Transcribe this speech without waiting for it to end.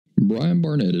Brian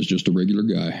Barnett is just a regular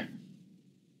guy.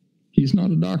 He's not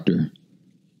a doctor.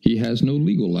 He has no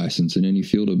legal license in any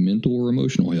field of mental or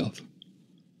emotional health.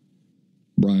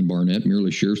 Brian Barnett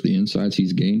merely shares the insights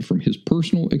he's gained from his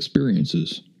personal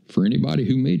experiences for anybody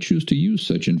who may choose to use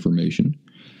such information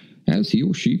as he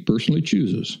or she personally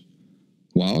chooses,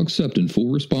 while accepting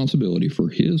full responsibility for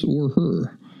his or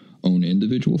her own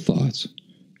individual thoughts,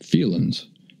 feelings,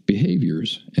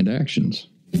 behaviors, and actions.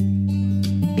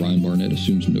 Brian Barnett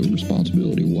assumes no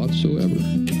responsibility whatsoever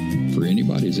for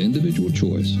anybody's individual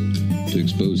choice to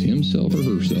expose himself or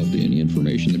herself to any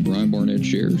information that Brian Barnett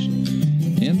shares,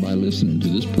 and by listening to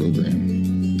this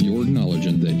program, you're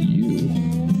acknowledging that you,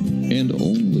 and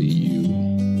only you,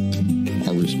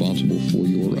 are responsible for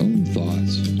your own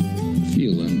thoughts,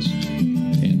 feelings,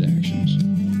 and actions.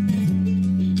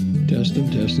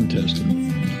 Testing.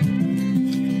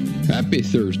 Happy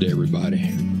Thursday,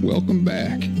 everybody. Welcome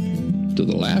back to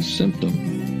The Last Symptom.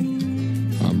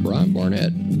 I'm Brian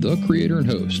Barnett, the creator and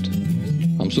host.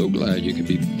 I'm so glad you could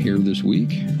be here this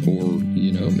week, or,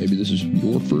 maybe this is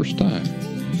your first time.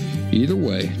 Either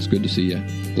way, it's good to see you.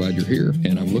 Glad you're here,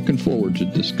 and I'm looking forward to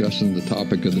discussing the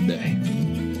topic of the day.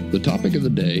 The topic of the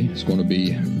day is going to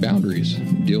be boundaries,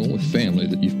 dealing with family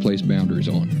that you've placed boundaries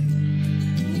on.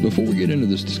 Before we get into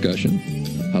this discussion,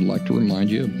 I'd like to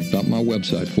remind you about my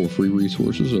website full of free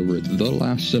resources over at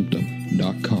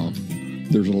thelastsymptom.com.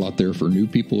 There's a lot there for new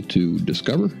people to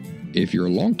discover. If you're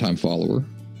a longtime follower,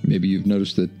 maybe you've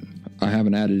noticed that I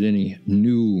haven't added any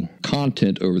new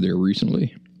content over there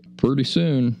recently. Pretty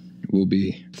soon, we'll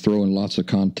be throwing lots of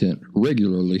content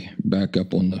regularly back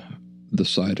up on the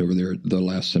site over there at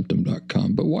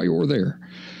thelastsymptom.com. But while you're there,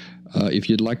 if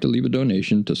you'd like to leave a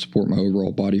donation to support my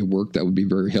overall body of work, that would be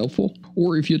very helpful.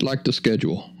 Or if you'd like to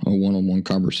schedule a one-on-one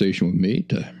conversation with me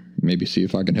to maybe see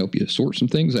if I can help you sort some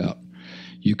things out,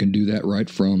 you can do that right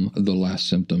from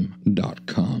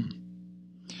thelastsymptom.com.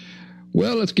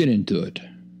 Well, let's get into it.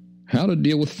 How to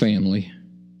deal with family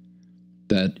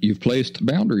that you've placed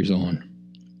boundaries on.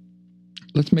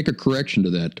 Let's make a correction to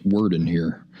that word in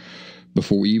here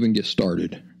before we even get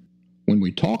started. When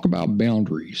we talk about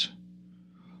boundaries,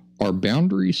 are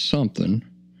boundaries something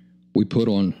we put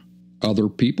on other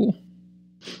people?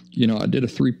 I did a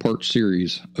 3-part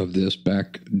series of this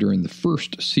back during the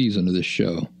first season of this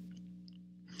show.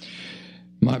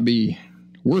 Might be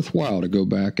worthwhile to go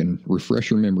back and refresh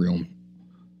your memory on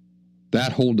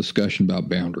that whole discussion about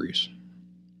boundaries.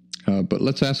 But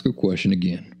let's ask a question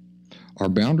again. Are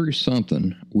boundaries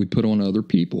something we put on other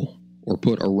people or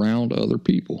put around other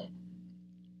people?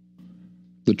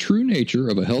 The true nature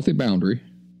of a healthy boundary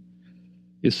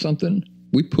is something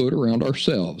we put around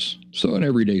ourselves. So in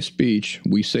everyday speech,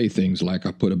 we say things like,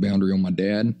 I put a boundary on my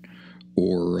dad,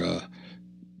 or,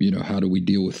 how do we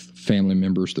deal with family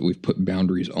members that we've put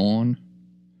boundaries on?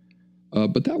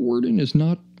 But that wording is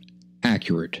not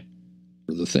accurate.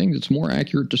 The thing that's more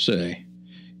accurate to say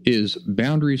is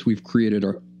boundaries we've created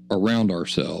around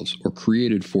ourselves or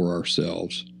created for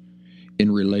ourselves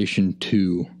in relation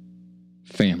to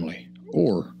family,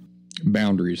 or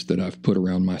boundaries that I've put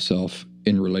around myself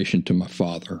in relation to my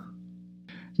father.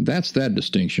 That's that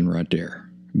distinction right there.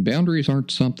 Boundaries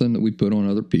aren't something that we put on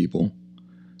other people.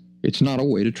 It's not a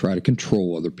way to try to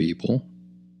control other people.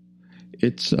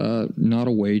 It's not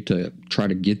a way to try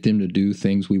to get them to do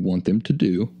things we want them to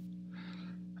do.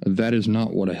 That is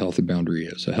not what a healthy boundary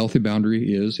is. A healthy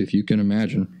boundary is, if you can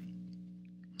imagine,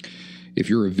 if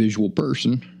you're a visual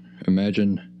person,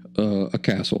 imagine a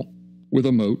castle with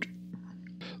a moat.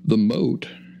 The moat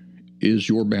is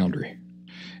your boundary,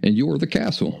 and you're the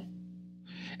castle.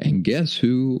 And guess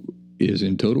who is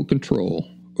in total control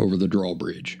over the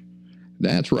drawbridge?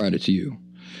 That's right, it's you.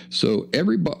 So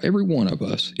every one of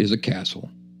us is a castle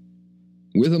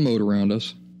with a moat around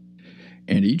us,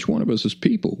 and each one of us as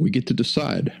people, we get to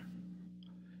decide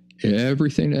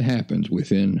everything that happens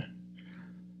within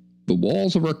the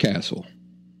walls of our castle.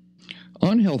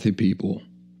 Unhealthy people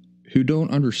who don't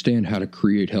understand how to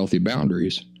create healthy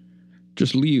boundaries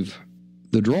just leave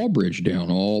the drawbridge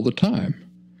down all the time.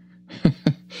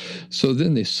 So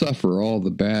then they suffer all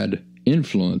the bad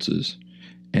influences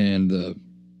and the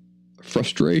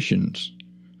frustrations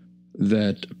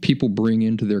that people bring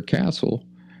into their castle,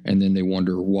 and then they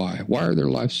wonder why. Why are their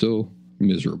lives so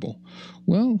miserable?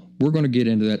 Well, we're going to get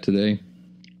into that today.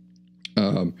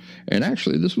 And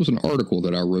actually, this was an article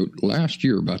that I wrote last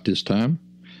year about this time.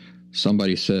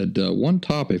 Somebody said one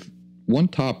topic,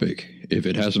 if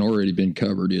it hasn't already been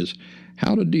covered, is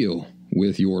how to deal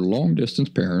with your long-distance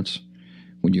parents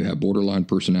when you have borderline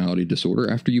personality disorder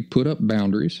after you put up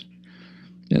boundaries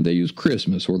and they use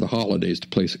Christmas or the holidays to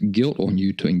place guilt on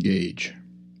you to engage.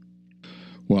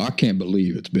 Well, I can't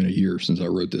believe it's been a year since I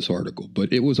wrote this article,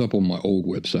 but it was up on my old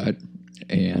website,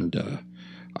 and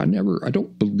I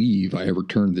don't believe I ever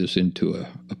turned this into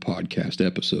a podcast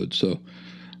episode. So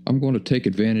I'm going to take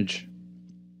advantage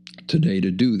today to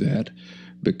do that,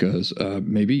 because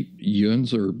maybe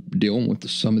yuns are dealing with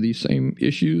some of these same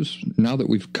issues now that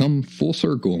we've come full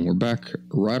circle and we're back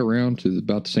right around to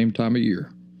about the same time of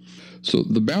year. So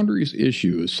the boundaries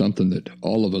issue is something that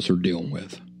all of us are dealing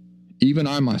with. Even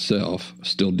I myself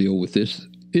still deal with this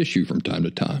issue from time to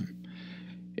time.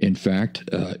 In fact,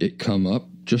 it come up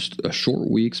just a short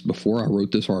weeks before I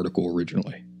wrote this article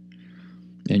originally.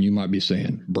 And you might be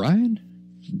saying, Brian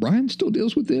still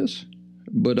deals with this?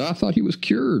 But I thought he was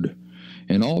cured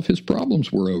and all of his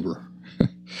problems were over.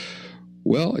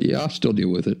 Well, yeah, I still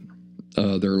deal with it.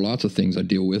 There are lots of things I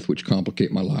deal with which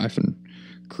complicate my life and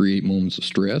create moments of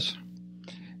stress.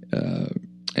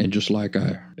 And just like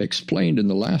I explained in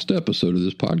the last episode of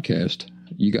this podcast,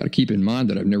 you got to keep in mind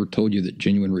that I've never told you that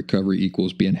genuine recovery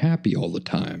equals being happy all the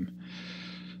time.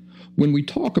 When we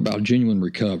talk about genuine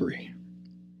recovery,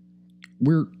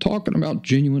 we're talking about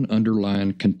genuine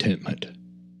underlying contentment.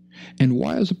 And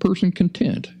why is a person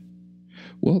content?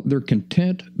 Well, they're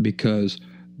content because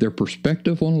their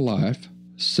perspective on life,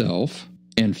 self,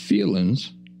 and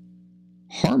feelings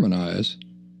harmonize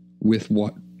with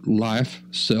what life,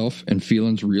 self, and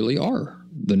feelings really are,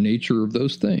 the nature of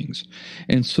those things.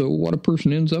 And so what a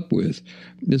person ends up with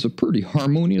is a pretty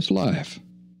harmonious life.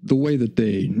 The way that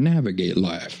they navigate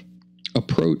life,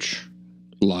 approach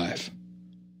life.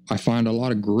 I find a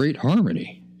lot of great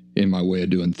harmony in my way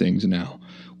of doing things now,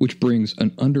 which brings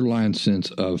an underlying sense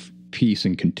of peace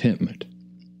and contentment.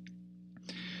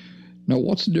 Now,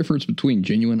 what's the difference between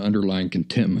genuine underlying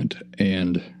contentment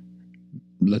and,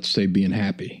 let's say, being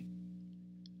happy?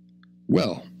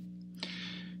 Well,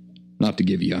 not to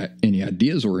give you any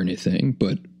ideas or anything,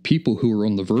 but people who are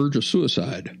on the verge of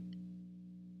suicide,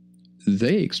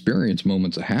 they experience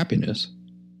moments of happiness.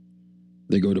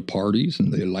 They go to parties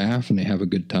and they laugh and they have a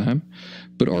good time.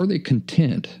 But are they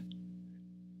content?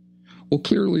 Well,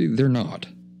 clearly they're not.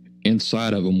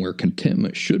 Inside of them, where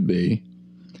contentment should be,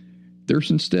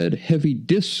 there's instead heavy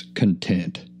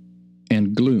discontent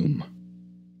and gloom.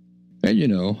 And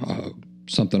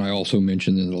something I also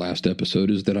mentioned in the last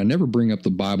episode is that I never bring up the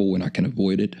Bible when I can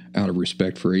avoid it, out of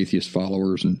respect for atheist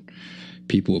followers and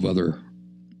people of other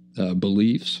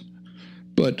beliefs.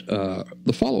 But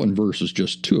the following verse is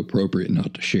just too appropriate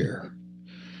not to share.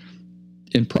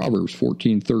 In Proverbs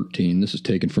 14:13, this is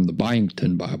taken from the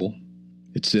Byington Bible.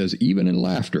 It says, even in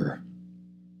laughter,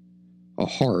 a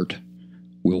heart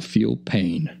will feel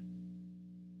pain.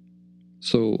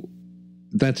 So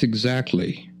that's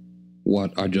exactly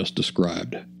what I just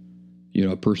described.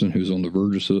 A person who's on the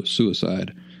verge of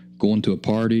suicide, going to a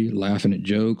party, laughing at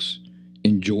jokes,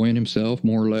 enjoying himself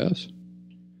more or less,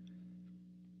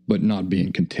 but not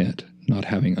being content, not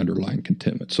having underlying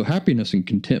contentment. So happiness and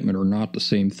contentment are not the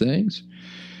same things.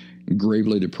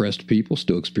 Gravely depressed people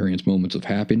still experience moments of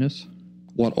happiness.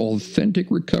 What authentic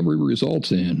recovery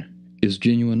results in is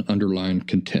genuine underlying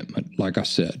contentment. Like I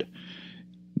said,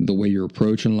 the way you're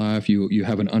approaching life, you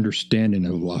have an understanding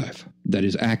of life that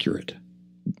is accurate.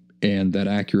 And that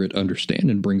accurate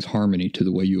understanding brings harmony to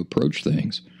the way you approach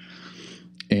things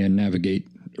and navigate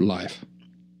life.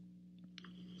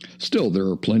 Still, there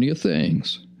are plenty of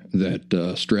things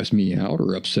that stress me out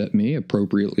or upset me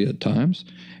appropriately at times.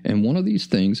 And one of these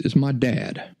things is my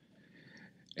dad.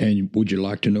 And would you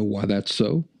like to know why that's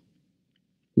so?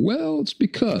 Well, it's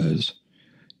because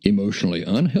emotionally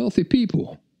unhealthy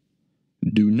people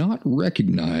do not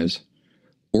recognize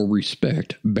or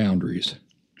respect boundaries.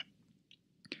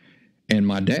 And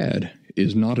my dad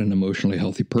is not an emotionally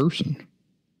healthy person.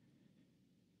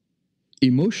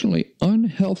 Emotionally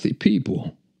unhealthy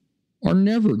people are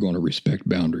never going to respect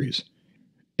boundaries.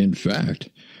 In fact,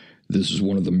 this is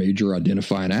one of the major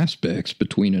identifying aspects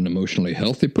between an emotionally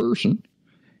healthy person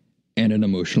and an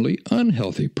emotionally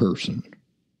unhealthy person.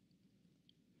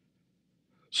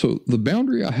 So the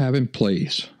boundary I have in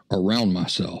place around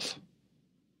myself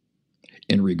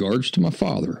in regards to my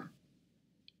father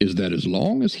is that as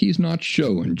long as he's not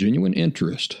showing genuine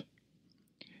interest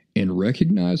in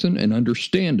recognizing and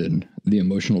understanding the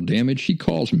emotional damage he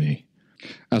caused me,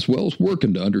 as well as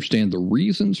working to understand the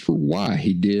reasons for why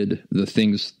he did the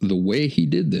things the way he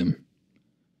did them,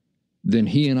 then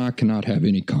he and I cannot have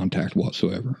any contact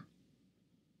whatsoever.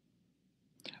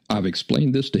 I've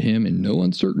explained this to him in no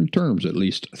uncertain terms at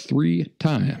least 3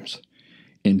 times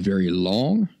in very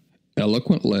long,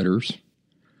 eloquent letters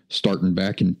starting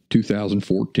back in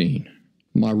 2014.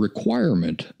 My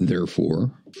requirement,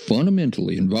 therefore,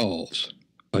 fundamentally involves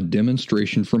a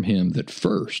demonstration from him that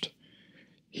first,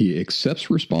 he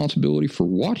accepts responsibility for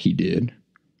what he did,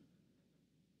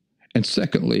 and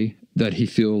secondly, that he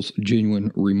feels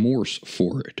genuine remorse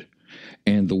for it.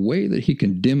 And the way that he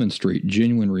can demonstrate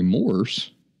genuine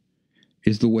remorse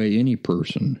is the way any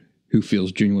person who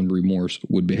feels genuine remorse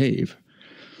would behave.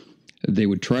 They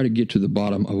would try to get to the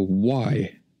bottom of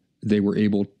why they were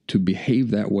able to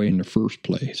behave that way in the first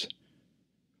place.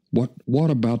 What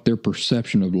about their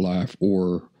perception of life,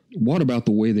 or what about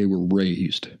the way they were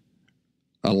raised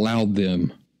allowed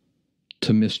them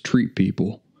to mistreat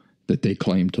people that they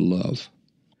claim to love?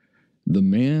 The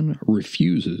man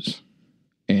refuses,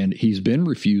 and he's been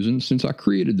refusing since I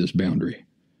created this boundary.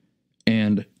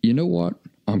 And you know what?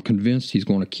 I'm convinced he's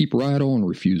going to keep right on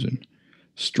refusing,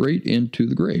 straight into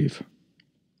the grave.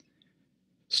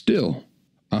 Still,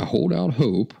 I hold out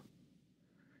hope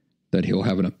that he'll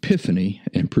have an epiphany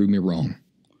and prove me wrong.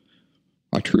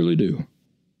 I truly do.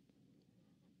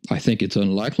 I think it's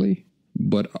unlikely,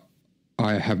 but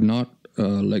I have not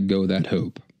let go of that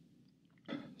hope.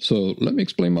 So let me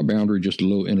explain my boundary just in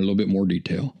a little bit more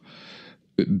detail.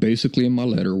 Basically, in my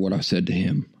letter, what I said to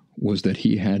him was that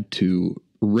he had to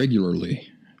regularly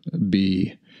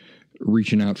be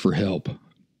reaching out for help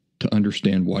to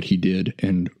understand what he did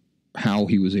and how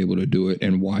he was able to do it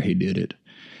and why he did it.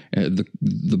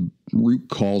 The root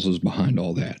causes behind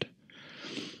all that.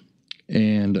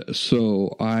 And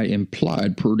so I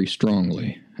implied pretty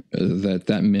strongly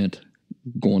that meant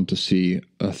going to see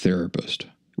a therapist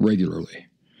regularly.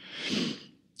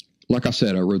 Like I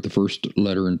said, I wrote the first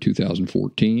letter in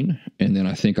 2014, and then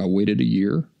I think I waited a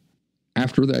year.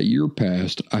 After that year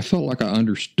passed, I felt like I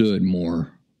understood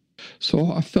more.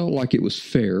 So I felt like it was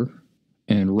fair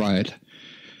and right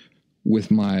with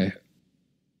my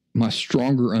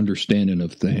stronger understanding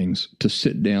of things to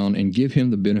sit down and give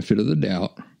him the benefit of the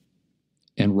doubt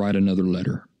and write another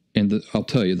letter. And I'll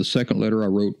tell you, the second letter I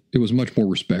wrote, it was much more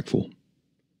respectful.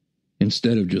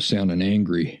 Instead of just sounding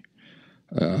angry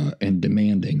and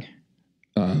demanding,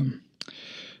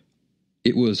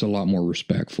 it was a lot more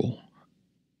respectful.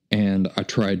 And I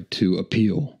tried to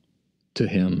appeal to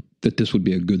him that this would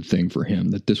be a good thing for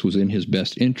him, that this was in his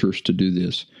best interest to do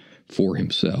this for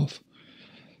himself.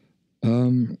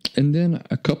 And then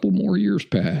a couple more years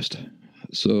passed.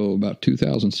 So about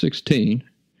 2016,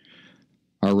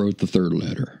 I wrote the third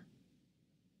letter.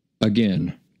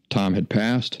 Again, time had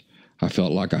passed. I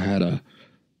felt like I had a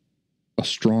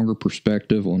stronger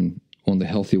perspective on the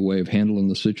healthy way of handling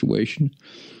the situation.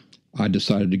 I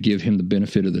decided to give him the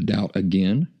benefit of the doubt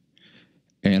again,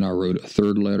 and I wrote a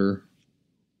third letter,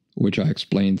 which I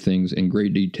explained things in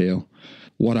great detail.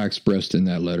 What I expressed in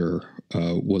that letter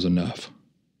was enough.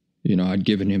 You know, I'd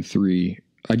given him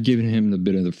the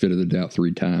benefit of the doubt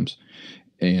 3 times,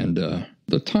 and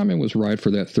the timing was right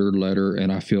for that third letter,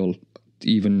 and I feel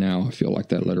like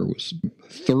that letter was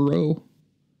thorough,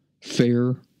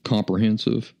 fair,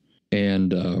 comprehensive,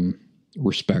 and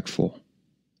respectful.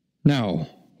 Now,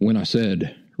 when I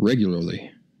said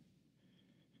regularly,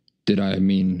 did I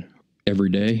mean every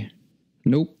day?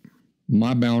 Nope.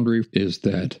 My boundary is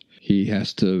that he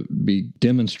has to be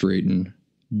demonstrating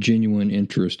genuine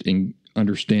interest in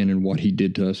understanding what he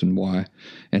did to us and why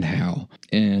and how.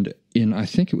 And I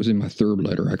think it was in my third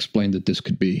letter, I explained that this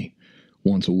could be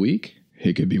once a week.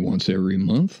 It could be once every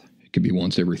month. It could be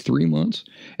once every 3 months,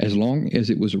 as long as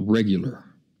it was regular.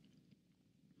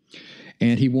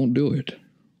 And he won't do it.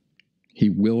 He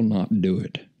will not do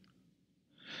it.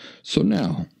 So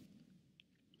now,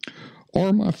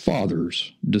 are my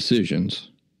father's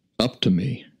decisions up to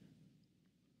me?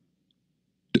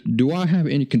 Do I have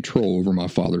any control over my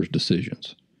father's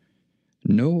decisions?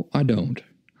 No, I don't.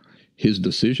 His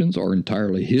decisions are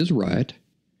entirely his right,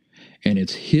 and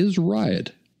it's his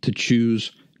right to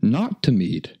choose not to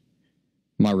meet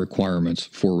my requirements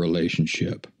for a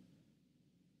relationship.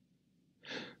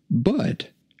 But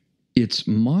it's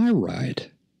my right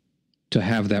to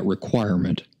have that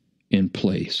requirement in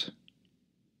place.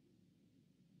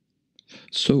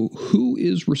 So who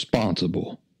is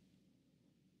responsible,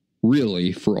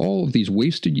 really, for all of these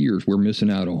wasted years we're missing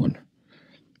out on,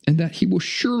 and that he will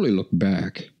surely look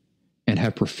back and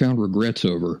have profound regrets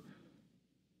over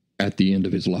at the end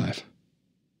of his life?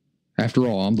 After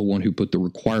all, I'm the one who put the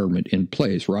requirement in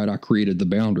place, right? I created the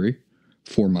boundary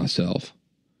for myself.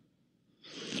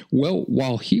 Well,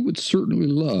 while he would certainly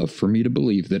love for me to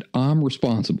believe that I'm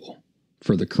responsible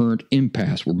for the current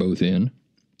impasse we're both in,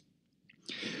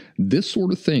 this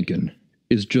sort of thinking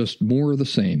is just more of the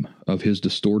same of his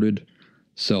distorted,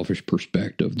 selfish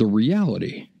perspective. The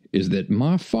reality is that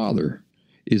my father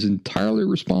is entirely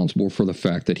responsible for the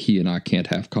fact that he and I can't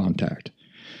have contact.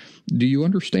 Do you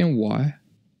understand why?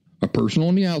 A person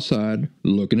on the outside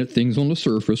looking at things on the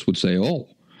surface would say, oh,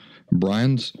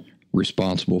 Brian's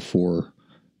responsible for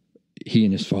he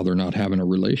and his father not having a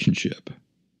relationship.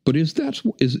 But is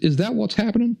that what's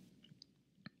happening?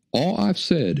 All I've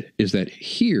said is that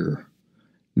here,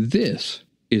 this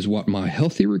is what my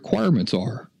healthy requirements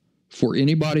are for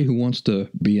anybody who wants to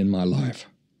be in my life.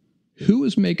 Who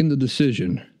is making the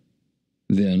decision,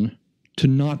 then, to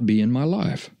not be in my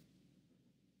life?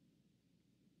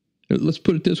 Let's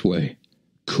put it this way.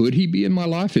 Could he be in my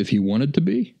life if he wanted to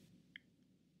be?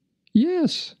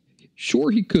 Yes,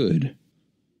 sure he could.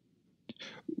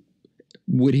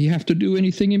 Would he have to do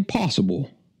anything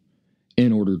impossible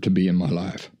in order to be in my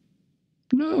life?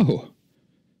 No.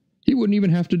 He wouldn't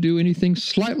even have to do anything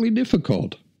slightly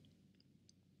difficult.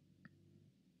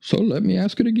 So let me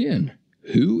ask it again.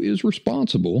 Who is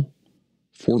responsible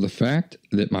for the fact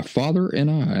that my father and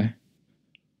I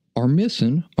are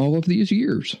missing all of these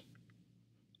years?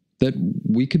 That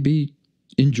we could be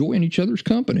enjoying each other's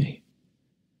company.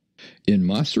 In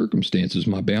my circumstances,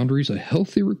 my boundary is a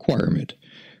healthy requirement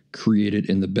created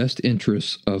in the best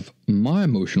interests of my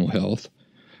emotional health,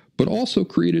 but also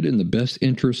created in the best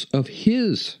interests of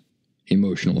his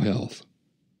emotional health.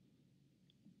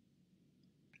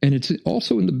 And it's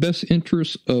also in the best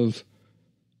interests of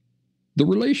the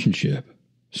relationship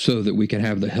so that we can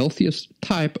have the healthiest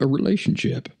type of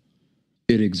relationship.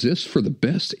 It exists for the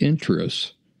best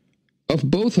interests of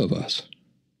both of us.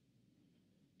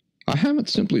 I haven't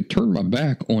simply turned my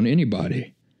back on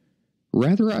anybody.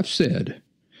 Rather, I've said,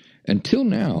 until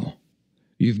now,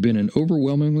 you've been an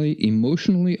overwhelmingly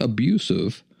emotionally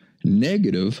abusive,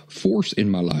 negative force in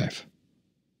my life.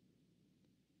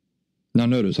 Now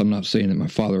notice, I'm not saying that my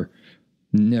father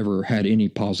never had any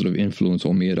positive influence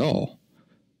on me at all.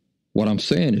 What I'm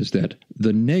saying is that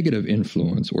the negative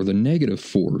influence or the negative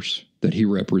force that he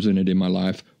represented in my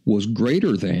life was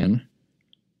greater than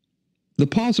the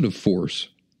positive force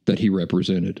that he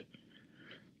represented.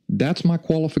 That's my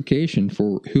qualification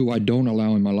for who I don't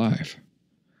allow in my life.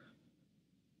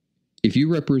 If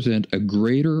you represent a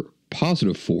greater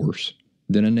positive force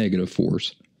than a negative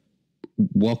force,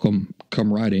 welcome,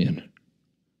 come right in.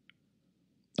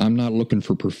 I'm not looking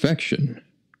for perfection.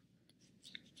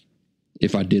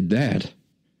 If I did that,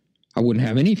 I wouldn't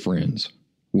have any friends,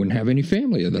 wouldn't have any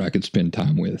family that I could spend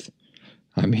time with.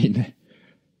 I mean,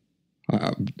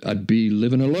 I'd be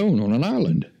living alone on an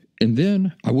island, and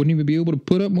then I wouldn't even be able to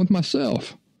put up with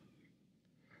myself.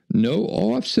 No,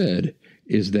 all I've said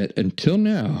is that until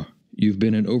now, you've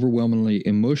been an overwhelmingly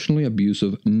emotionally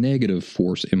abusive, negative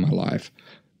force in my life,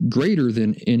 greater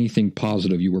than anything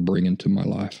positive you were bringing to my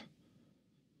life.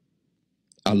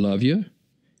 I love you,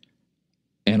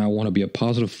 and I want to be a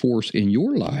positive force in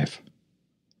your life,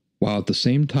 while at the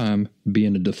same time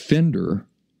being a defender,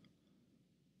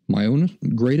 my own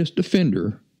greatest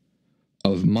defender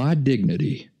of my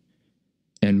dignity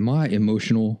and my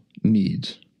emotional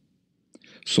needs.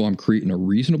 So I'm creating a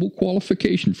reasonable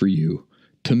qualification for you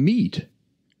to meet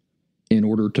in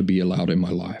order to be allowed in my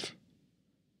life.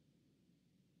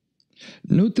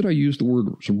 Note that I use the word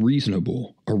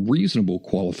reasonable, a reasonable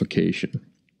qualification.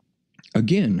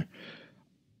 Again,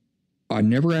 I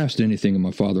never asked anything of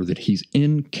my father that he's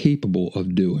incapable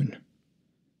of doing.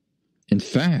 In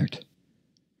fact,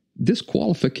 this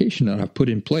qualification that I've put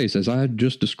in place, as I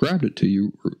just described it to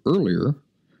you earlier,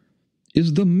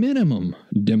 is the minimum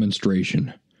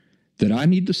demonstration that I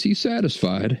need to see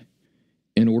satisfied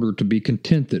in order to be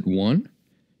content that, one,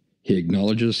 he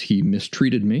acknowledges he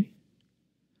mistreated me,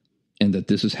 and that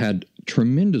this has had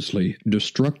tremendously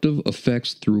destructive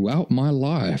effects throughout my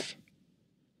life.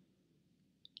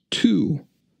 Two,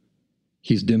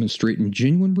 he's demonstrating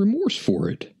genuine remorse for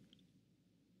it.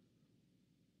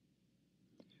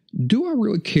 Do I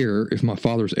really care if my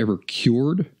father's ever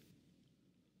cured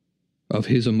of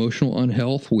his emotional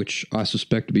unhealth, which I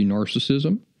suspect to be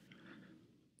narcissism?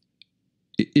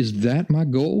 Is that my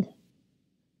goal?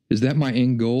 Is that my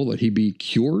end goal, that he be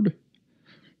cured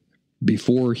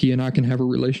before he and I can have a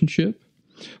relationship?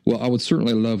 Well, I would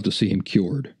certainly love to see him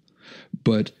cured,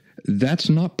 but that's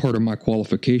not part of my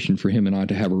qualification for him and I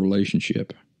to have a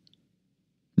relationship.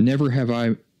 Never have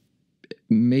I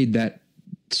made that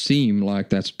seem like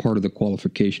that's part of the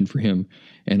qualification for him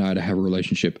and I to have a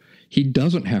relationship. He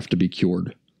doesn't have to be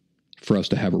cured for us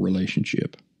to have a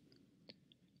relationship.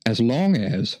 As long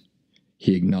as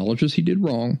he acknowledges he did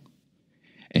wrong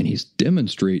and he's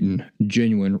demonstrating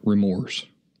genuine remorse.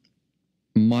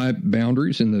 My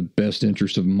boundaries in the best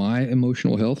interest of my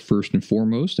emotional health, first and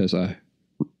foremost, as I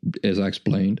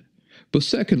explained. But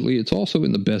secondly, it's also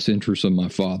in the best interest of my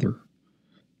father.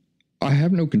 I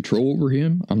have no control over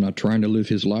him. I'm not trying to live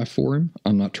his life for him.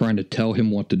 I'm not trying to tell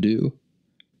him what to do.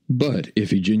 But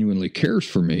if he genuinely cares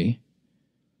for me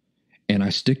and I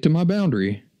stick to my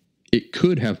boundary, it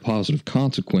could have positive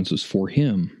consequences for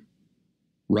him,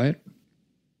 right?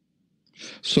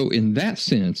 So in that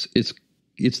sense,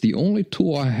 it's the only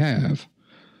tool I have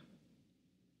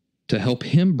to help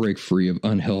him break free of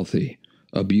unhealthy,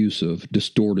 abusive,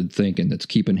 distorted thinking that's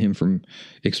keeping him from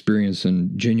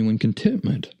experiencing genuine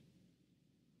contentment.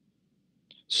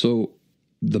 So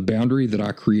the boundary that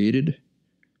I created,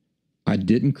 I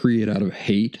didn't create out of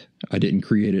hate. I didn't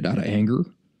create it out of anger.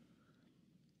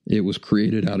 It was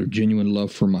created out of genuine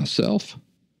love for myself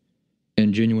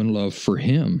and genuine love for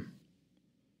him,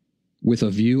 with a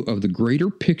view of the greater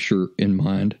picture in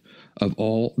mind of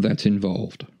all that's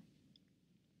involved.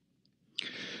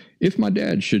 If my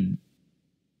dad should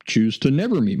choose to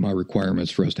never meet my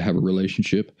requirements for us to have a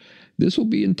relationship, this will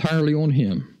be entirely on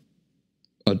him,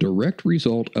 a direct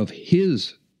result of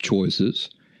his choices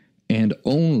and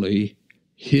only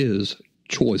his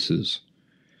choices.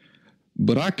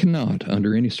 But I cannot,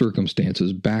 under any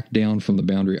circumstances, back down from the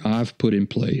boundary I've put in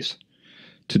place.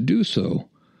 To do so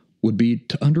would be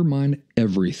to undermine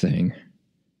everything.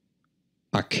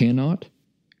 I cannot,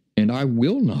 and I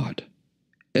will not,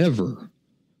 ever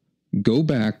go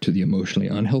back to the emotionally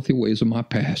unhealthy ways of my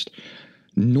past,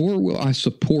 nor will I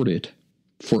support it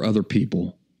for other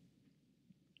people.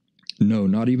 No,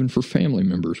 not even for family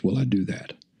members will I do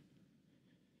that.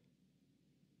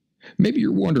 Maybe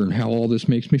you're wondering how all this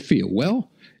makes me feel.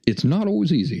 Well, it's not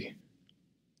always easy.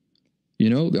 You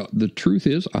know, the truth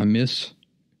is I miss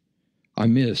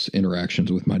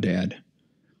interactions with my dad.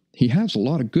 He has a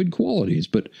lot of good qualities,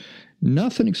 but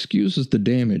nothing excuses the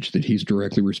damage that he's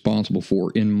directly responsible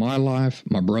for in my life,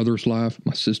 my brother's life,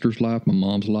 my sister's life, my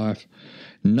mom's life.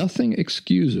 Nothing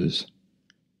excuses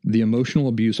the emotional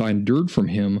abuse I endured from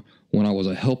him when I was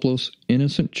a helpless,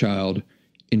 innocent child,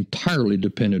 entirely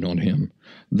dependent on him.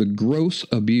 The gross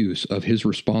abuse of his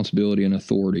responsibility and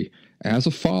authority as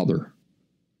a father,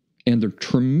 and the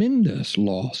tremendous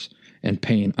loss and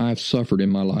pain I've suffered in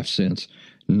my life since,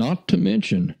 not to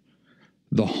mention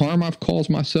the harm I've caused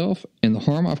myself and the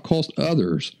harm I've caused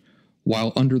others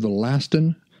while under the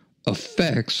lasting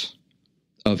effects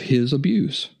of his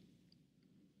abuse.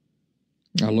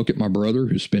 I look at my brother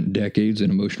who spent decades in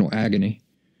emotional agony,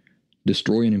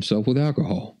 destroying himself with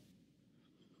alcohol.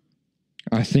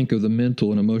 I think of the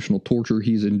mental and emotional torture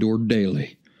he's endured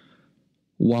daily,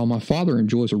 while my father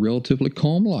enjoys a relatively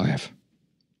calm life,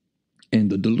 and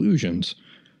the delusions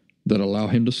that allow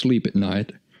him to sleep at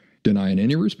night, denying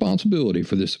any responsibility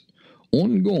for this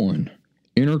ongoing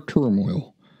inner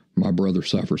turmoil my brother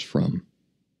suffers from.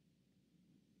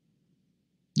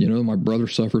 You know, my brother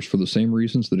suffers for the same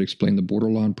reasons that explain the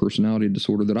borderline personality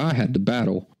disorder that I had to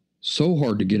battle so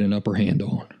hard to get an upper hand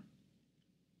on.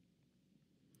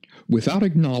 Without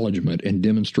acknowledgement and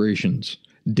demonstrations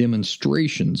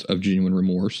of genuine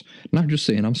remorse, not just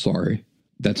saying I'm sorry,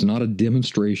 that's not a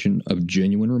demonstration of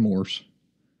genuine remorse.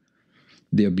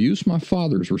 The abuse my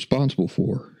father is responsible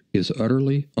for is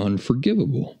utterly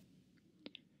unforgivable.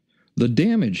 The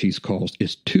damage he's caused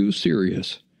is too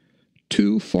serious,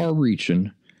 too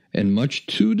far-reaching, and much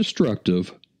too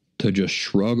destructive to just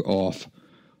shrug off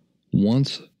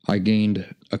once I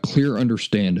gained a clear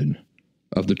understanding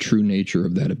of the true nature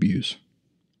of that abuse.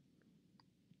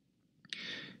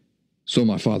 So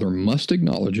my father must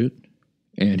acknowledge it,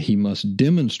 and he must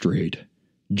demonstrate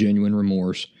genuine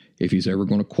remorse if he's ever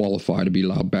going to qualify to be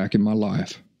allowed back in my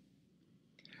life.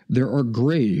 There are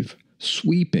grave,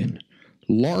 sweeping,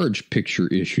 large picture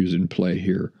issues in play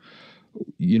here.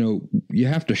 You know, you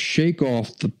have to shake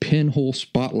off the pinhole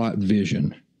spotlight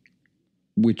vision,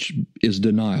 which is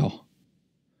denial,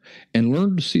 and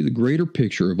learn to see the greater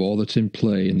picture of all that's in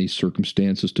play in these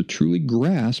circumstances to truly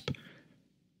grasp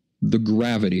the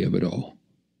gravity of it all.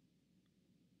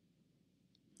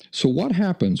 So what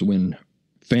happens when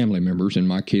family members, in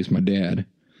my case my dad,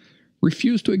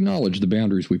 refuse to acknowledge the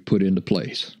boundaries we put into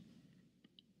place?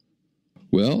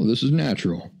 Well, this is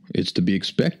natural. It's to be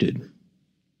expected.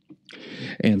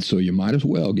 And so you might as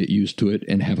well get used to it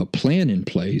and have a plan in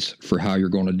place for how you're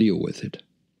going to deal with it.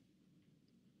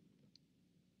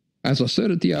 As I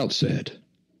said at the outset,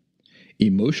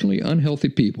 emotionally unhealthy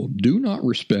people do not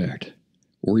respect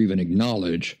or even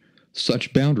acknowledge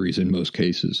such boundaries in most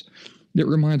cases. It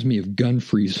reminds me of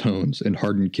gun-free zones and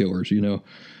hardened killers. You know,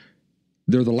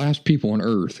 they're the last people on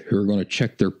earth who are going to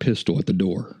check their pistol at the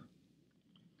door.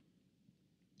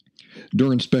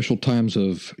 During special times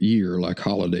of year like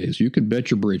holidays, you can bet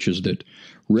your britches that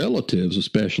relatives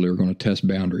especially are going to test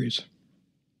boundaries.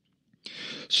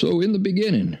 So in the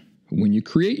beginning, when you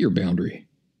create your boundary,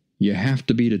 you have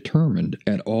to be determined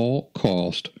at all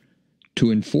cost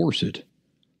to enforce it.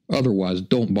 Otherwise,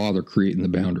 don't bother creating the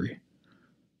boundary.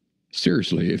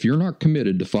 Seriously, if you're not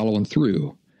committed to following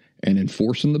through and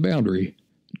enforcing the boundary,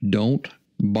 don't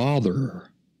bother.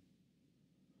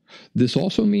 This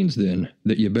also means then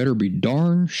that you better be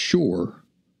darn sure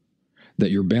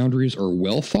that your boundaries are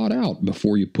well thought out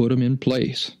before you put them in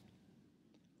place.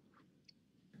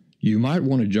 You might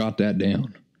want to jot that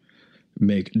down.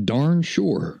 Make darn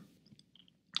sure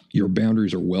your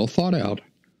boundaries are well thought out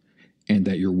and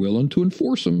that you're willing to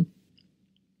enforce them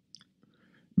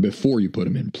before you put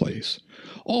them in place.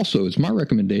 Also, it's my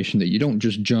recommendation that you don't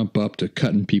just jump up to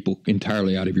cutting people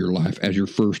entirely out of your life as your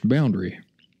first boundary.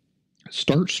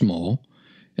 Start small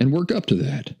and work up to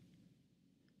that.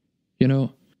 You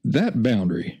know, that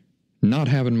boundary, not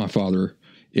having my father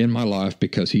in my life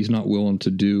because he's not willing to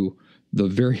do the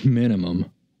very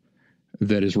minimum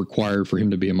that is required for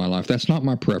him to be in my life, that's not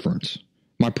my preference.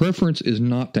 My preference is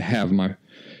not to have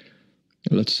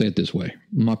let's say it this way.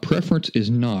 My preference is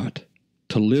not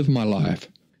to live my life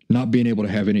not being able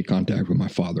to have any contact with my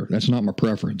father. That's not my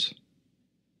preference.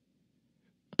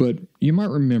 But you might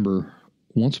remember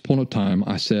once upon a time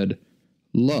I said,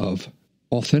 love,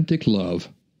 authentic love,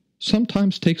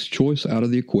 sometimes takes choice out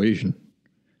of the equation.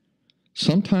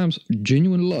 Sometimes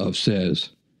genuine love says,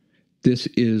 this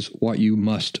is what you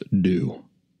must do.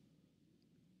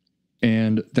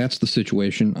 And that's the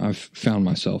situation I've found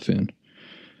myself in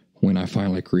when I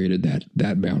finally created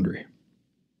that boundary.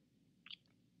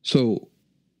 So,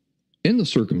 in the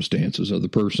circumstances of the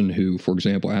person who, for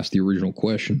example, asked the original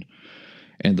question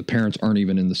and the parents aren't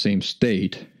even in the same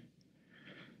state,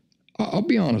 I'll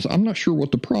be honest, I'm not sure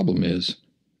what the problem is,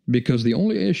 because the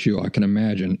only issue I can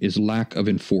imagine is lack of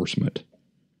enforcement.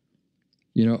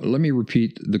 You know, let me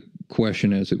repeat the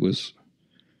question as it was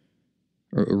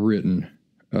written.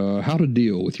 How to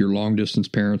deal with your long-distance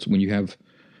parents when you have,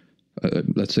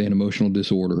 let's say, an emotional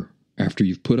disorder after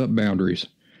you've put up boundaries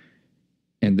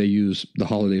and they use the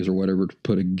holidays or whatever to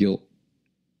put a guilt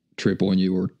trip on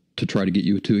you or to try to get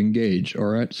you to engage. All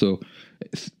right. So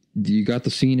do you got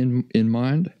the scene in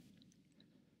mind?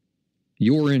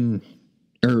 You're in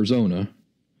Arizona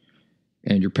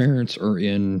and your parents are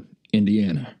in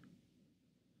Indiana.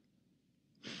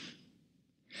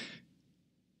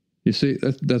 You see,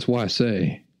 that's why I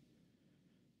say,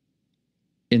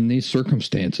 in these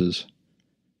circumstances,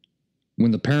 when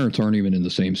the parents aren't even in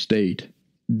the same state,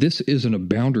 this isn't a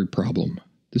boundary problem.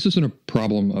 This isn't a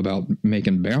problem about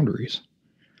making boundaries.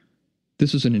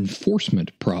 This is an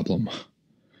enforcement problem.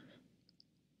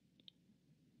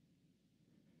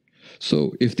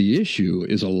 So if the issue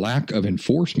is a lack of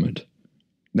enforcement,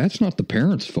 that's not the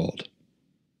parents' fault.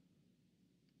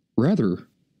 Rather,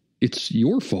 it's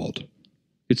your fault.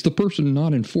 It's the person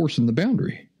not enforcing the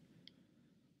boundary.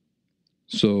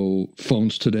 So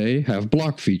phones today have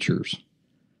block features.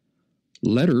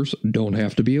 Letters don't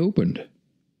have to be opened.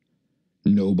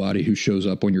 Nobody who shows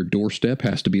up on your doorstep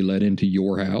has to be let into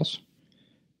your house.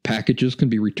 Packages can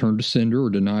be returned to sender or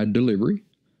denied delivery.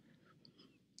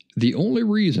 The only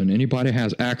reason anybody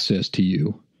has access to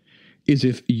you is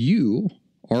if you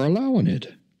are allowing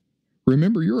it.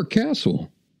 Remember, you're a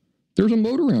castle. There's a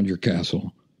moat around your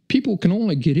castle. People can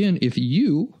only get in if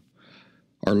you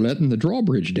are letting the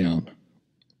drawbridge down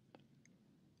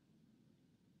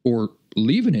or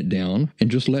leaving it down and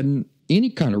just letting any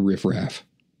kind of riffraff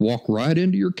walk right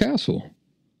into your castle.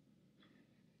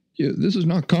 Yeah, this is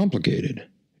not complicated.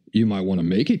 You might want to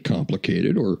make it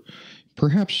complicated, or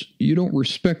perhaps you don't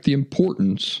respect the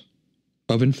importance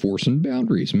of enforcing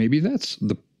boundaries. Maybe that's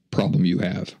the problem you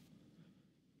have.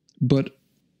 But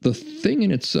the thing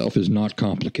in itself is not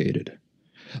complicated.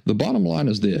 The bottom line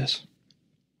is this.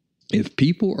 If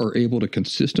people are able to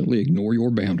consistently ignore your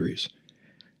boundaries,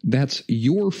 that's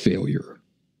your failure,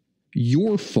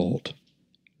 your fault,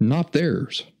 not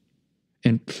theirs.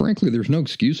 And frankly, there's no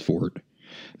excuse for it.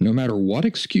 No matter what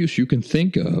excuse you can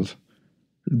think of,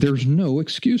 there's no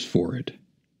excuse for it.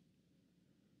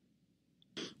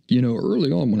 You know,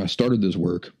 early on when I started this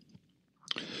work,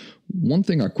 one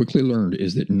thing I quickly learned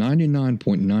is that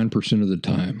 99.9% of the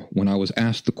time when I was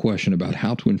asked the question about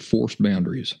how to enforce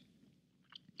boundaries,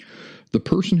 the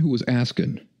person who was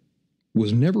asking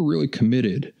was never really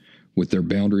committed with their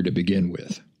boundary to begin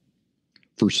with.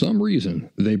 For some reason,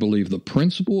 they believe the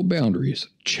principle of boundaries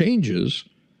changes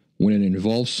when it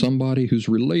involves somebody who's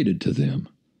related to them,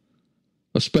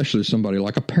 especially somebody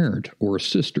like a parent or a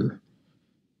sister.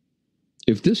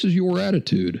 If this is your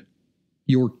attitude,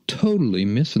 you're totally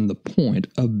missing the point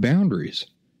of boundaries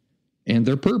and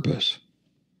their purpose.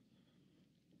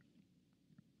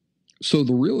 So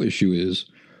the real issue is,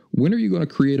 When are you going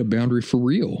to create a boundary for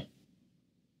real?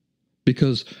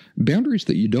 Because boundaries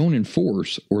that you don't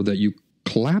enforce or that you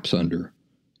collapse under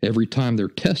every time they're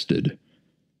tested,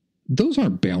 those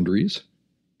aren't boundaries.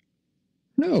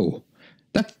 No,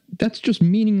 that's just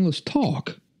meaningless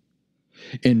talk.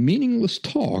 And meaningless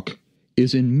talk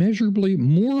is immeasurably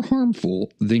more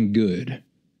harmful than good.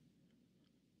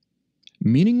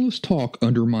 Meaningless talk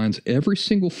undermines every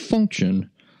single function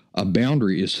a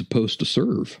boundary is supposed to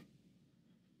serve.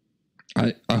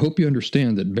 I hope you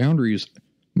understand that boundaries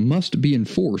must be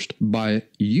enforced by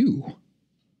you.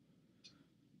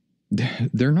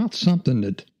 They're not something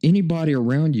that anybody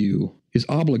around you is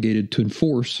obligated to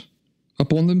enforce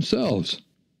upon themselves.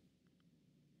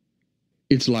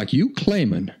 It's like you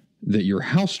claiming that you're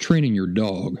house training your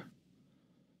dog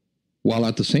while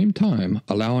at the same time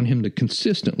allowing him to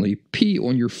consistently pee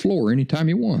on your floor anytime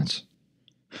he wants.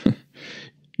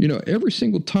 Every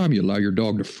single time you allow your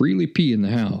dog to freely pee in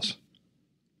the house,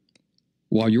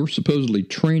 while you're supposedly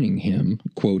training him,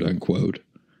 quote unquote,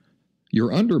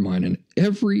 you're undermining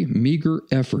every meager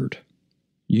effort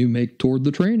you make toward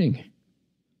the training.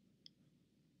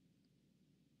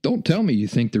 Don't tell me you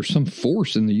think there's some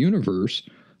force in the universe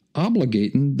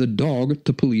obligating the dog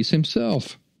to police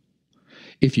himself.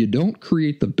 If you don't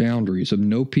create the boundaries of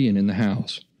no peeing in the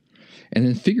house, and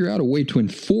then figure out a way to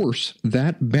enforce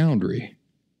that boundary,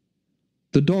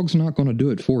 the dog's not going to do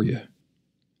it for you.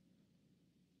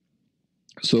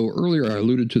 So earlier I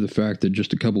alluded to the fact that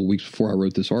just a couple of weeks before I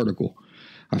wrote this article,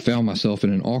 I found myself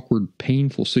in an awkward,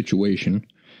 painful situation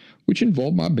which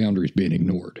involved my boundaries being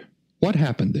ignored. What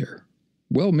happened there?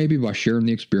 Well, maybe by sharing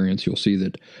the experience, you'll see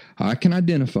that I can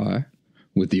identify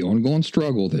with the ongoing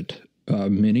struggle that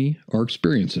many are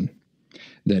experiencing,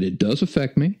 that it does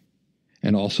affect me,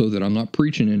 and also that I'm not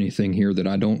preaching anything here that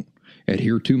I don't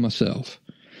adhere to myself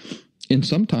in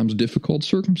sometimes difficult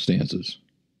circumstances.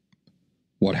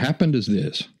 What happened is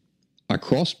this. I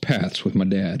crossed paths with my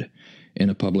dad in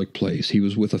a public place. He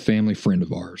was with a family friend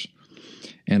of ours,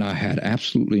 and I had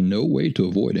absolutely no way to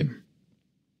avoid him.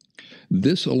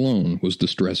 This alone was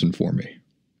distressing for me.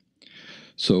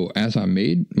 So as I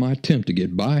made my attempt to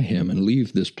get by him and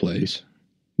leave this place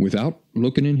without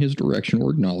looking in his direction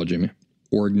or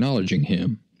acknowledging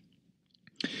him,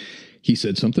 he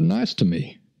said something nice to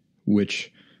me,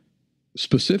 which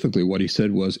specifically what he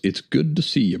said was, "It's good to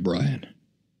see you, Brian."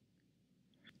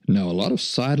 Now, a lot of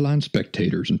sideline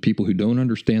spectators and people who don't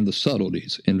understand the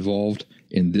subtleties involved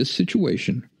in this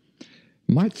situation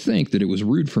might think that it was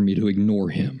rude for me to ignore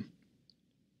him.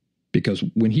 Because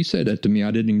when he said that to me,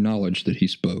 I didn't acknowledge that he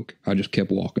spoke. I just kept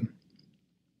walking.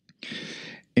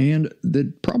 And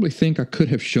they'd probably think I could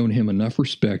have shown him enough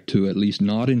respect to at least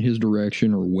nod in his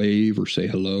direction or wave or say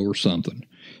hello or something.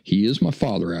 He is my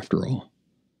father, after all.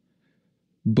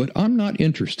 But I'm not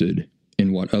interested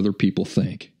in what other people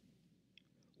think.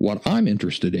 What I'm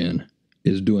interested in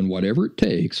is doing whatever it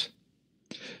takes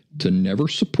to never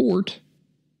support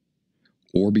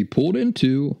or be pulled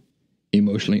into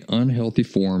emotionally unhealthy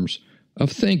forms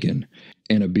of thinking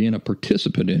and of being a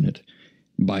participant in it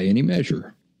by any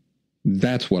measure.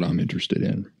 That's what I'm interested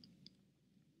in.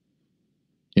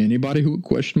 Anybody who would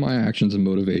question my actions and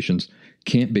motivations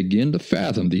can't begin to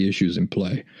fathom the issues in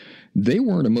play. They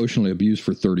weren't emotionally abused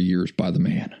for 30 years by the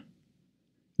man.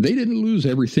 They didn't lose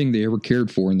everything they ever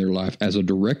cared for in their life as a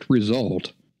direct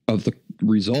result of the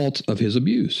results of his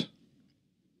abuse.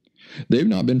 They've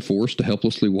not been forced to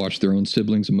helplessly watch their own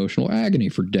siblings' emotional agony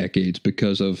for decades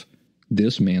because of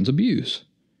this man's abuse.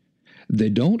 They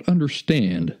don't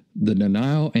understand the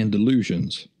denial and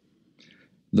delusions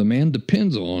the man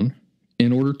depends on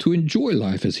in order to enjoy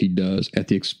life as he does at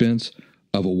the expense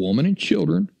of a woman and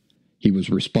children he was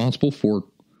responsible for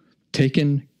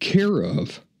taking care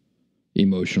of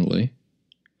emotionally.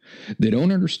 They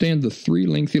don't understand the 3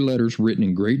 lengthy letters written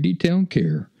in great detail and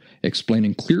care,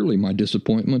 explaining clearly my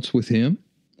disappointments with him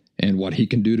and what he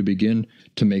can do to begin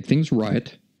to make things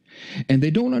right. And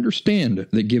they don't understand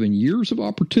that given years of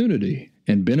opportunity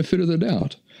and benefit of the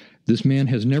doubt, this man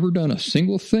has never done a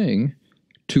single thing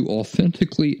to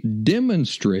authentically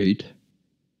demonstrate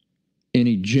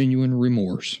any genuine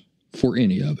remorse for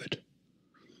any of it.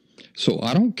 So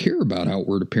I don't care about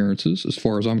outward appearances as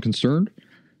far as I'm concerned.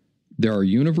 There are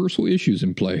universal issues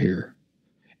in play here.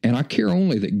 And I care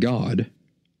only that God,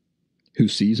 who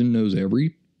sees and knows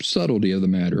every subtlety of the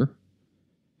matter,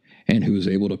 and who is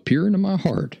able to peer into my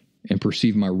heart and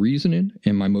perceive my reasoning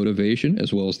and my motivation,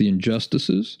 as well as the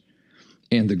injustices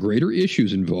and the greater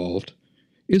issues involved,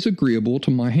 is agreeable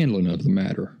to my handling of the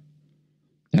matter.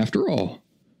 After all,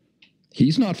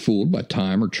 he's not fooled by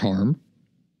time or charm.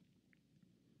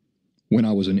 When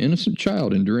I was an innocent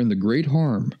child enduring the great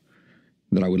harm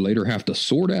that I would later have to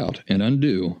sort out and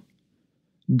undo,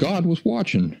 God was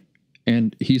watching,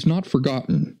 and He's not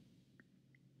forgotten.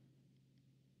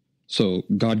 So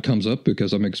God comes up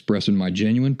because I'm expressing my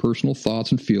genuine personal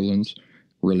thoughts and feelings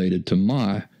related to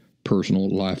my personal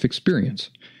life experience.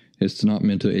 It's not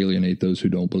meant to alienate those who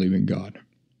don't believe in God.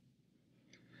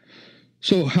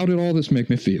 So how did all this make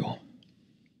me feel?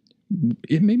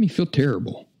 It made me feel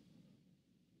terrible.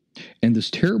 And this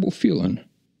terrible feeling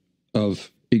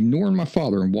of ignoring my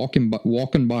father and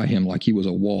walking by him like he was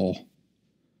a wall,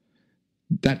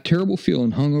 that terrible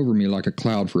feeling hung over me like a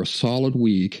cloud for a solid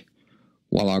week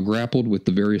while I grappled with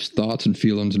the various thoughts and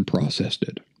feelings and processed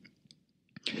it.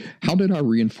 How did I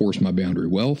reinforce my boundary?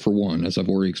 Well, for one, as I've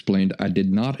already explained, I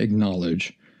did not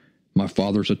acknowledge my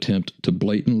father's attempt to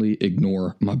blatantly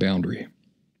ignore my boundary.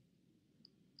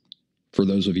 For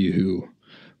those of you who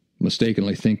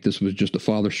mistakenly think this was just a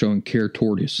father showing care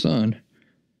toward his son,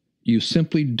 you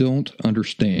simply don't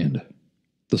understand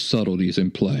the subtleties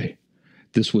in play.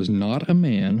 This was not a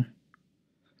man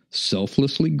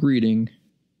selflessly greeting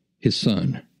his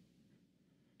son.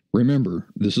 Remember,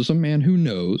 this is a man who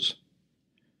knows,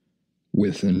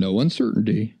 with no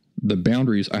uncertainty, the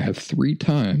boundaries I have 3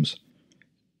 times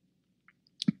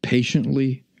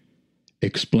patiently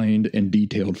explained and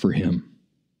detailed for him.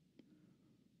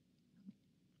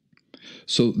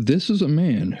 So this is a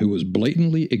man who was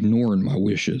blatantly ignoring my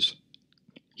wishes.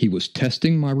 He was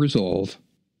testing my resolve,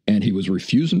 and he was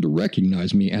refusing to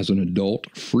recognize me as an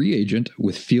adult, free agent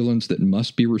with feelings that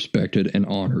must be respected and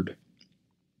honored.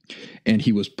 And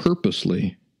he was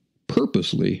purposely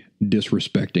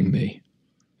disrespecting me.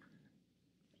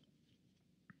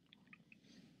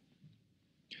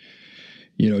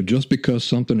 Just because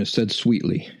something is said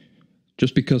sweetly,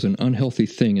 just because an unhealthy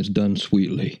thing is done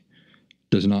sweetly,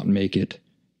 does not make it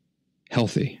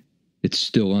healthy. It's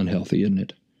still unhealthy, isn't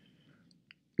it?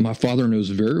 My father knows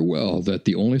very well that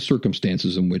the only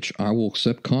circumstances in which I will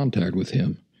accept contact with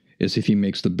him is if he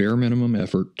makes the bare minimum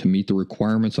effort to meet the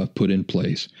requirements I've put in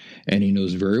place, and he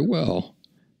knows very well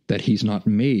that he's not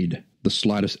made the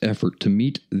slightest effort to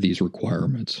meet these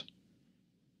requirements.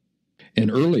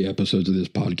 In early episodes of this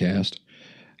podcast,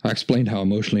 I explained how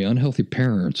emotionally unhealthy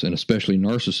parents, and especially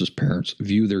narcissist parents,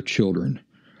 view their children.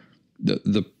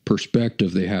 The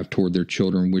perspective they have toward their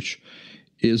children, which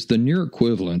is the near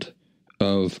equivalent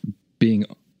of being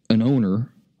an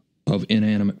owner of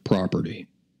inanimate property.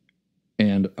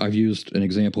 And I've used an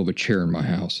example of a chair in my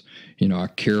house. I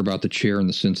care about the chair in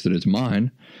the sense that it's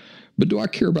mine, but do I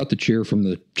care about the chair from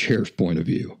the chair's point of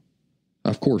view?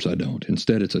 Of course I don't.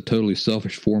 Instead, it's a totally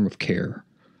selfish form of care.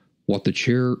 What the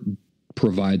chair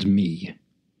provides me,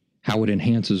 how it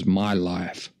enhances my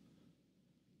life.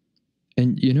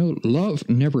 And love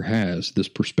never has this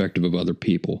perspective of other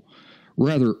people.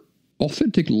 Rather,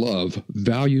 authentic love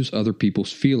values other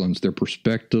people's feelings, their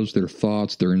perspectives, their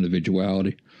thoughts, their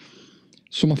individuality.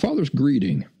 So my father's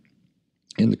greeting,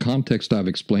 in the context I've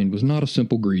explained, was not a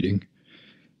simple greeting.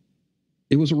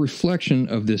 It was a reflection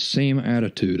of this same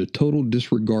attitude, a total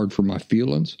disregard for my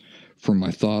feelings, for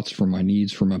my thoughts, for my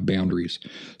needs, for my boundaries.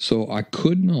 So I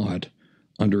could not,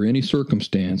 under any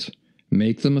circumstance,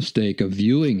 make the mistake of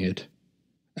viewing it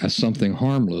as something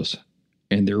harmless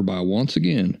and thereby once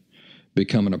again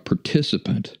becoming a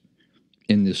participant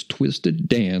in this twisted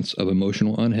dance of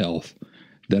emotional unhealth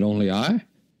that only I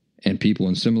and people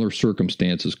in similar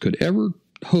circumstances could ever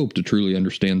hope to truly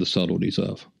understand the subtleties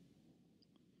of.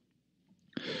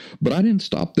 But I didn't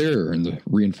stop there in the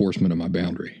reinforcement of my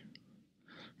boundary.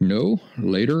 No,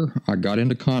 later I got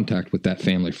into contact with that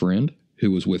family friend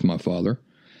who was with my father,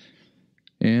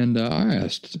 and I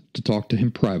asked to talk to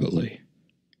him privately.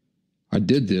 I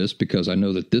did this because I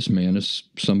know that this man is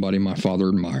somebody my father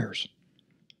admires.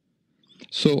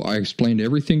 So I explained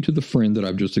everything to the friend that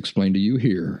I've just explained to you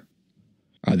here.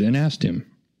 I then asked him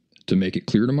to make it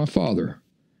clear to my father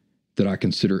that I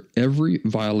consider every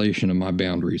violation of my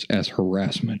boundaries as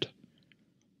harassment,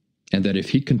 and that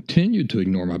if he continued to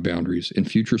ignore my boundaries in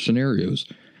future scenarios,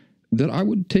 that I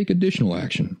would take additional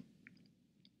action.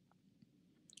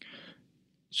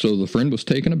 So the friend was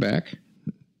taken aback,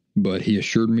 but he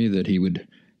assured me that he would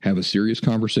have a serious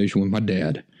conversation with my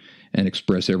dad and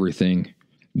express everything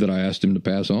that I asked him to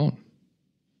pass on.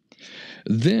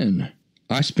 Then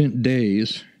I spent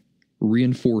days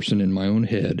reinforcing in my own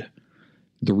head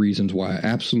the reasons why I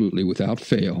absolutely, without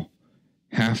fail,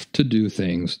 have to do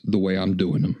things the way I'm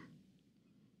doing them.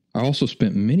 I also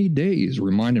spent many days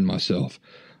reminding myself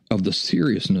of the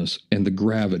seriousness and the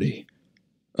gravity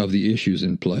of the issues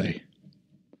in play.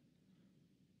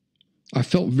 I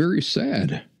felt very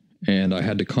sad, and I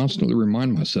had to constantly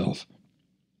remind myself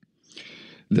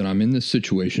that I'm in this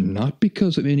situation not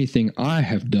because of anything I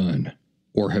have done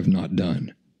or have not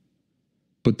done,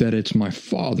 but that it's my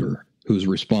father who's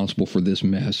responsible for this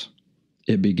mess.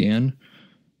 It began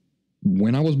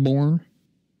when I was born,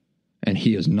 and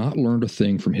he has not learned a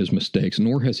thing from his mistakes,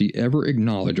 nor has he ever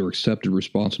acknowledged or accepted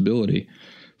responsibility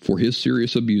for his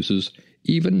serious abuses,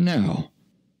 even now,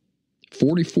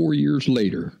 44 years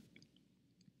later.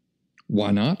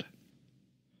 Why not?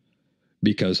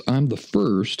 Because I'm the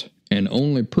first and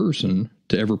only person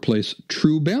to ever place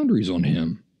true boundaries on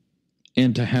him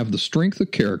and to have the strength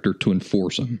of character to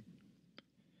enforce them.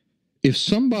 If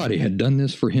somebody had done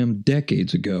this for him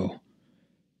decades ago,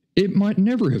 it might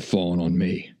never have fallen on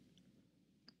me.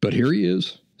 But here he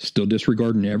is, still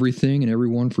disregarding everything and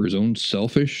everyone for his own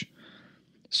selfish,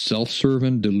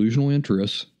 self-serving, delusional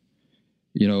interests.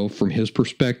 You know, from his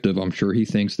perspective, I'm sure he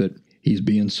thinks that he's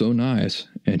being so nice,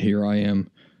 and here I am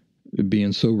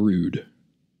being so rude.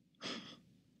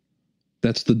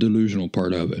 That's the delusional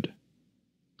part of it.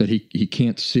 That he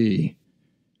can't see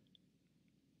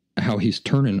how he's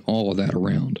turning all of that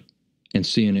around and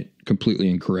seeing it completely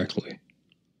incorrectly.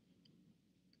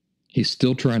 He's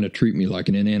still trying to treat me like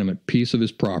an inanimate piece of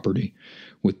his property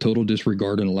with total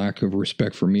disregard and lack of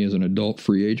respect for me as an adult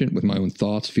free agent with my own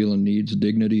thoughts, feelings, needs,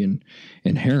 dignity, and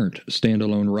inherent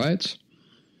standalone rights.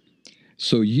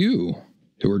 So you,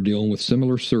 who are dealing with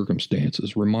similar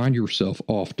circumstances, remind yourself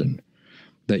often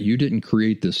that you didn't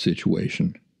create this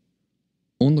situation.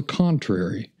 On the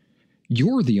contrary,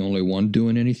 you're the only one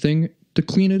doing anything to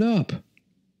clean it up.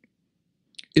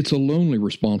 It's a lonely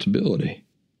responsibility.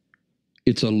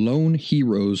 It's a lone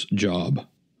hero's job.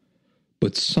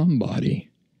 But somebody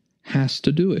has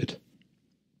to do it.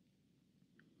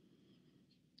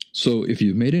 So if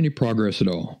you've made any progress at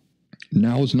all,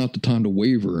 now is not the time to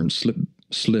waver and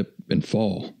slip and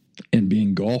fall and be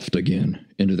engulfed again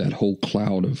into that whole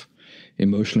cloud of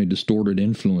emotionally distorted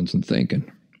influence and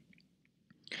thinking.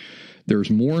 There's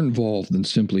more involved than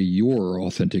simply your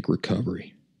authentic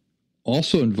recovery.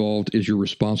 Also involved is your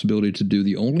responsibility to do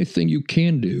the only thing you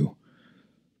can do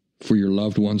for your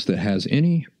loved ones that has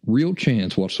any real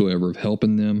chance whatsoever of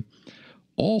helping them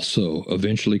also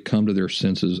eventually come to their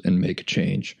senses and make a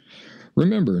change.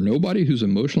 Remember, nobody who's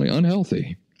emotionally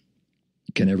unhealthy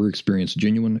can ever experience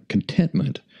genuine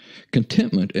contentment.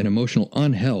 Contentment and emotional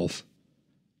unhealth,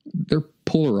 they're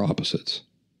polar opposites.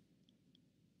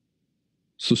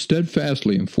 So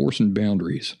steadfastly enforcing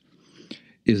boundaries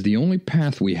is the only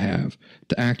path we have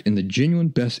to act in the genuine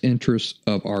best interests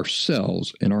of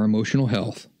ourselves and our emotional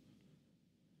health.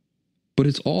 But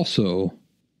it's also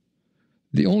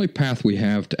the only path we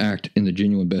have to act in the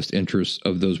genuine best interests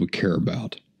of those we care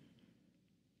about.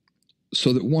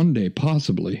 So that one day,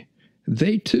 possibly,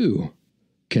 they too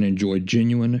can enjoy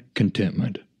genuine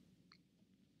contentment.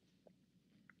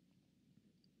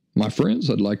 My friends,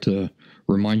 I'd like to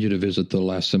remind you to visit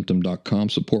thelastsymptom.com.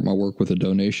 Support my work with a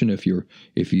donation if you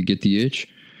get the itch.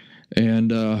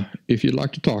 And if you'd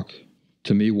like to talk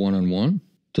to me one-on-one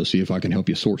to see if I can help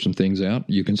you sort some things out,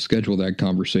 you can schedule that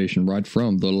conversation right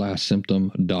from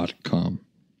thelastsymptom.com.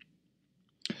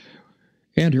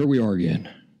 And here we are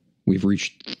again. We've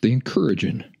reached the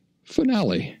encouraging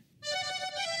finale.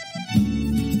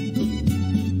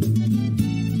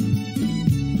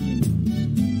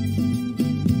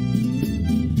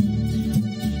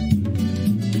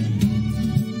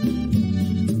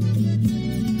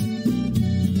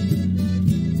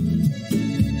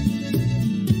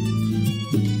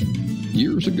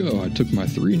 Years ago, I took my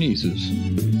 3 nieces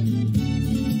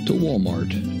to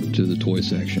Walmart to the toy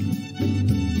section.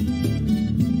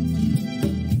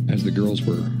 As the girls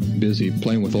were busy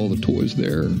playing with all the toys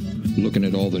there and looking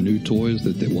at all the new toys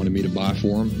that they wanted me to buy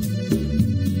for them,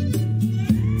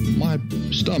 my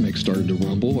stomach started to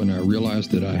rumble and I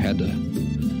realized that I had to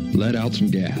let out some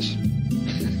gas.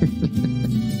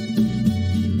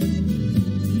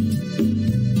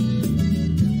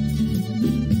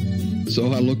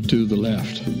 So I looked to the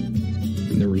left,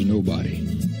 and there was nobody.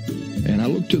 And I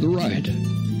looked to the right.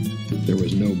 There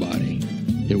was nobody.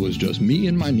 It was just me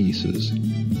and my nieces.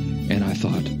 And I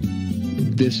thought,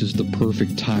 this is the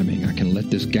perfect timing. I can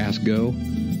let this gas go,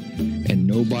 and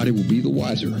nobody will be the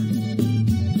wiser.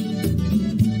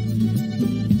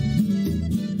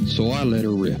 So I let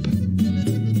her rip.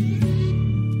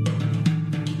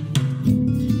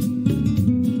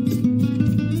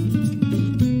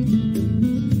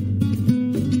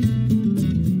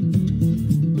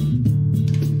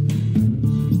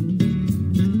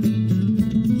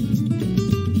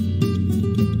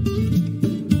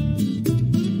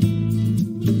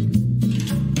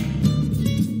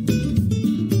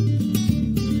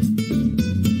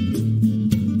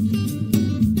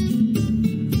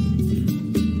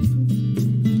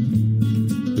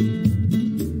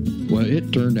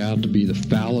 turned out to be the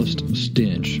foulest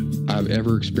stench I've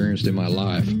ever experienced in my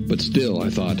life. But still, I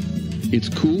thought, it's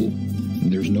cool,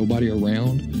 and there's nobody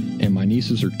around, and my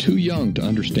nieces are too young to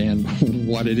understand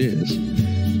what it is.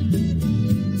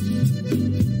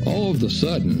 All of a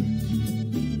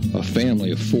sudden, a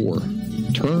family of 4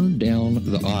 turned down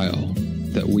the aisle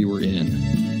that we were in.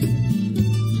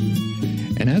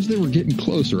 And as they were getting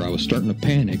closer, I was starting to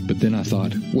panic, but then I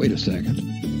thought, wait a second.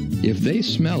 If they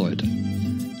smell it,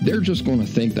 they're just going to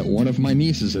think that one of my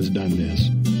nieces has done this.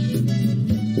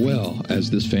 Well, as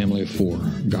this family of 4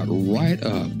 got right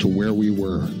up to where we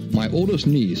were, my oldest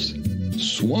niece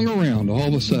swung around all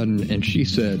of a sudden and she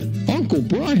said, "Uncle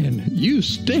Brian, you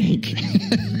stink."